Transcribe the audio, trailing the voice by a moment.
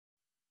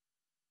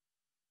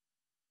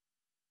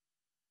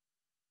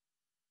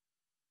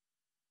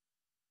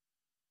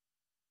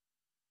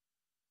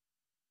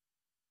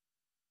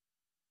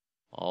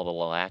All the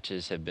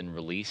latches have been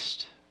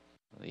released.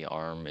 The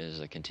arm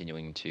is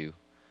continuing to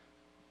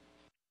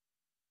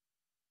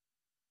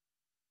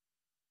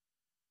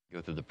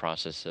go through the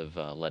process of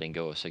letting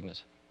go of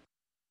Cygnus.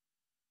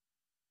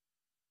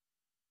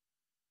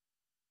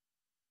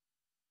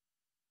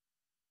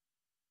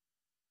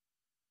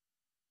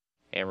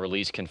 And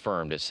release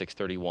confirmed at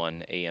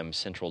 6:31 a.m.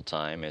 Central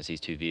Time, as these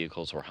two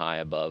vehicles were high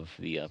above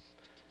the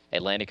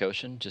Atlantic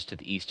Ocean, just to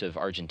the east of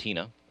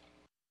Argentina.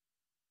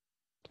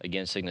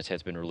 Again, Cygnus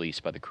has been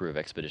released by the crew of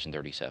Expedition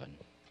 37.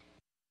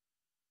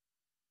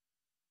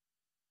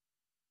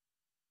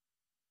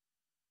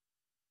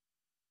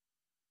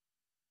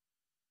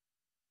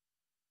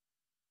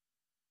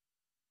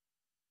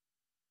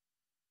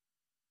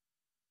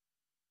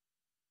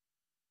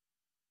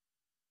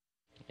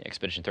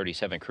 Expedition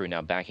 37 crew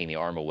now backing the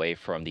arm away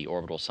from the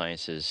Orbital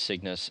Science's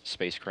Cygnus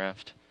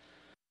spacecraft.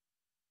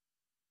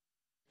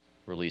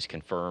 Release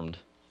confirmed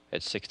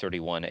at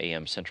 6:31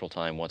 a.m. Central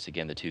Time. Once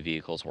again, the two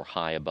vehicles were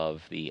high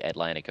above the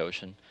Atlantic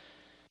Ocean,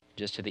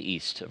 just to the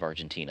east of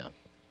Argentina.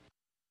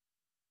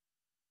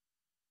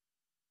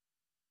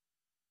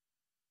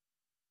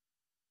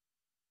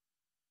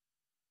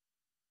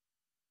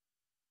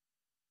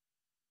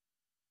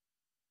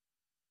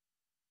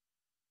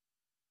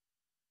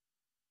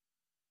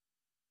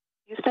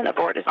 Houston,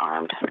 abort is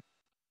armed.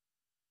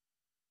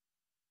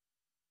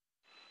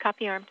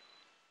 Copy, armed.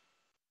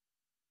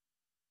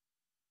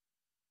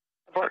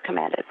 Abort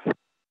commanded.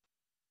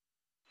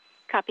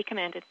 Copy,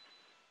 commanded.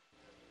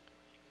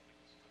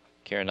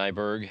 Karen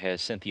Nyberg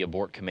has sent the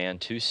abort command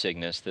to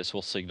Cygnus. This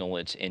will signal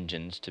its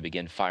engines to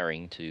begin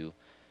firing to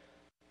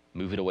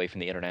move it away from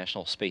the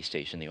International Space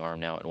Station. The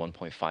arm now at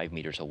 1.5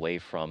 meters away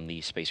from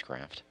the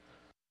spacecraft.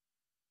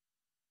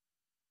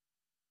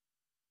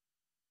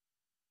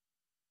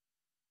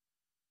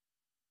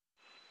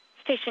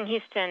 Station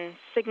Houston,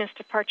 Cygnus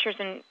departures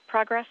in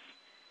progress.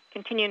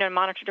 Continue to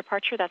monitor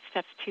departure. That's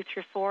steps 2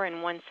 through 4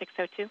 and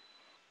 1602.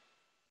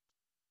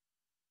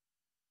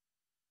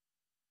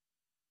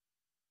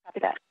 Copy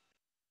that.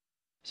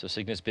 So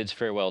Cygnus bids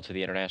farewell to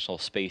the International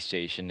Space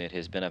Station. It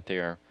has been up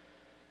there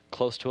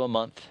close to a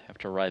month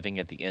after arriving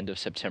at the end of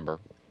September.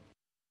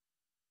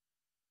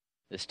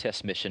 This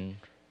test mission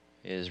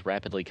is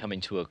rapidly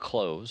coming to a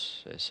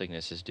close, as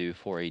Cygnus is due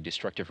for a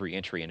destructive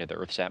re-entry into the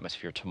Earth's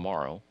atmosphere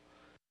tomorrow.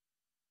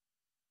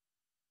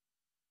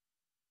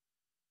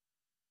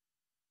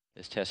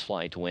 This test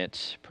flight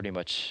went pretty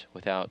much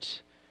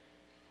without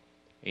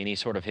any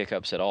sort of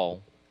hiccups at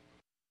all.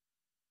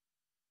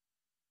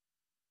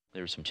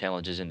 There were some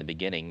challenges in the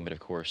beginning, but of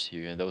course,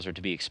 those are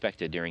to be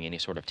expected during any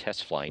sort of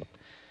test flight.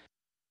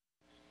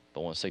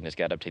 But once Cygnus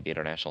got up to the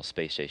International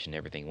Space Station,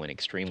 everything went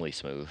extremely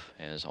smooth,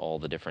 as all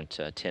the different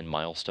 10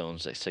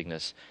 milestones that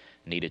Cygnus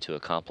needed to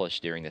accomplish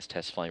during this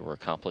test flight were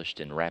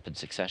accomplished in rapid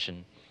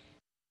succession.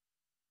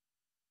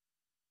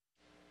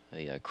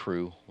 The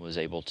crew was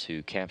able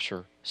to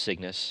capture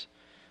Cygnus,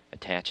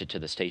 attach it to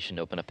the station,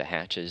 open up the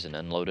hatches, and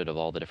unload it of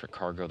all the different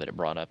cargo that it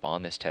brought up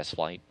on this test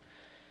flight.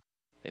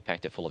 They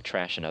packed it full of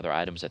trash and other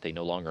items that they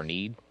no longer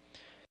need,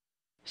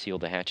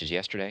 sealed the hatches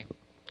yesterday,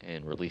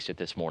 and released it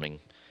this morning,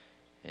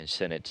 and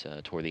sent it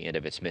toward the end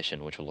of its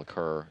mission, which will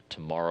occur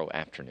tomorrow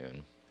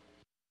afternoon.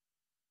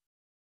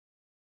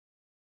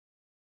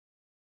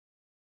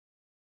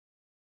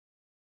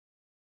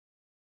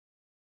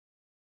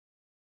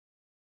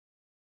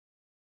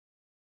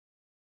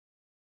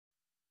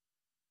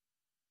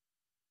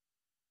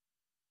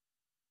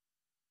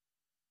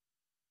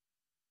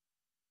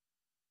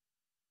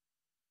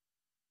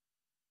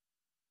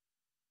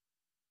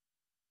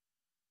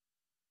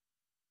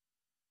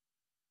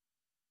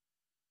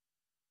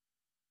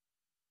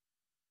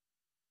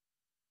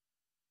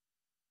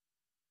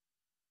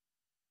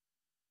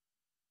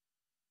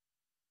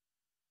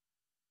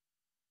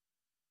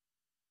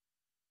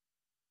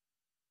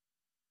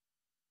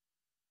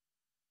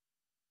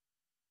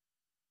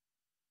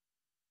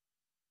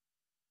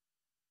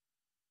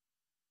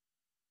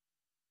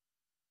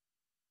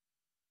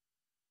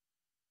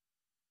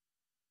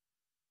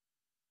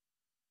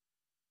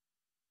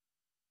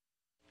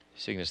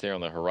 Cygnus there on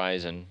the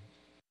horizon,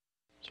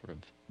 sort of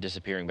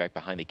disappearing back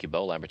behind the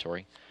Cubot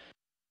laboratory.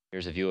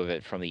 Here's a view of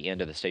it from the end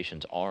of the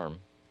station's arm.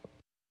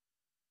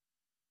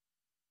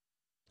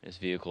 This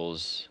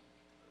vehicle's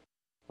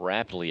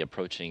rapidly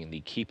approaching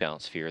the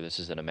keep-out sphere. This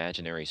is an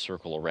imaginary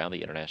circle around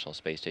the International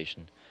Space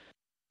Station.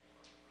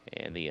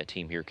 And the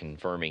team here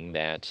confirming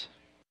that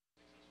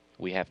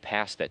we have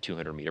passed that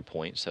 200-meter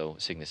point, so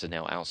Cygnus is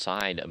now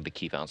outside of the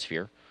keep-out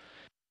sphere.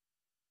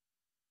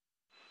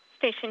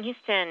 Station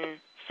Houston,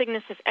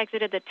 Cygnus has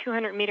exited the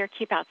 200-meter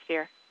keep-out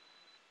sphere.